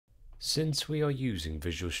Since we are using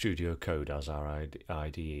Visual Studio Code as our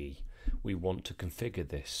IDE, we want to configure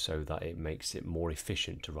this so that it makes it more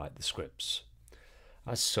efficient to write the scripts.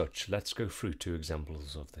 As such, let's go through two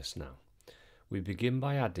examples of this now. We begin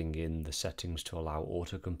by adding in the settings to allow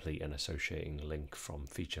autocomplete and associating link from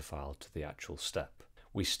feature file to the actual step.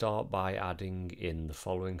 We start by adding in the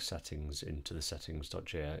following settings into the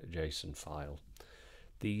Settings.json file.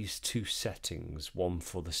 These two settings, one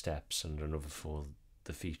for the steps and another for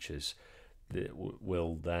the features, that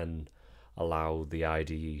will then allow the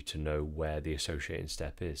IDE to know where the associating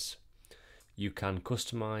step is. You can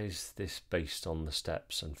customize this based on the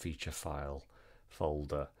steps and feature file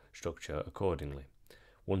folder structure accordingly.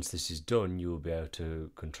 Once this is done, you will be able to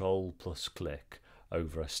control plus click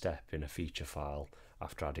over a step in a feature file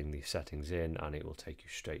after adding these settings in, and it will take you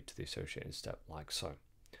straight to the associated step like so.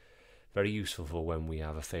 Very useful for when we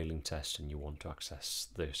have a failing test and you want to access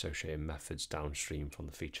the associated methods downstream from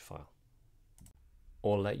the feature file,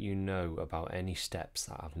 or let you know about any steps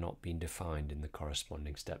that have not been defined in the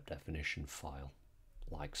corresponding step definition file,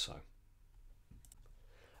 like so.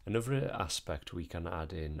 Another aspect we can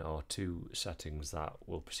add in are two settings that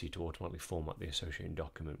will proceed to automatically format the associated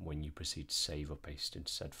document when you proceed to save or paste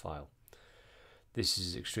into said file. This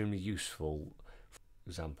is extremely useful, for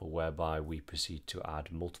example, whereby we proceed to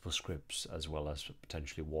add multiple scripts as well as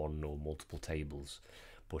potentially one or multiple tables,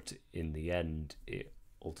 but in the end it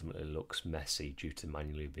ultimately looks messy due to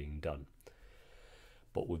manually being done.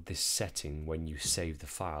 But with this setting, when you save the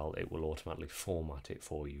file, it will automatically format it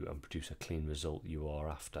for you and produce a clean result you are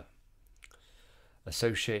after.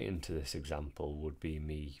 Associating to this example would be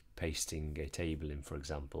me pasting a table in, for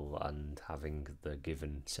example, and having the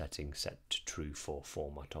given setting set to true for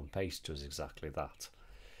format on paste does exactly that.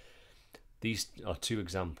 These are two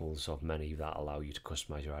examples of many that allow you to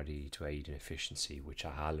customize your IDE to aid in efficiency, which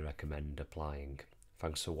I highly recommend applying.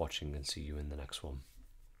 Thanks for watching and see you in the next one.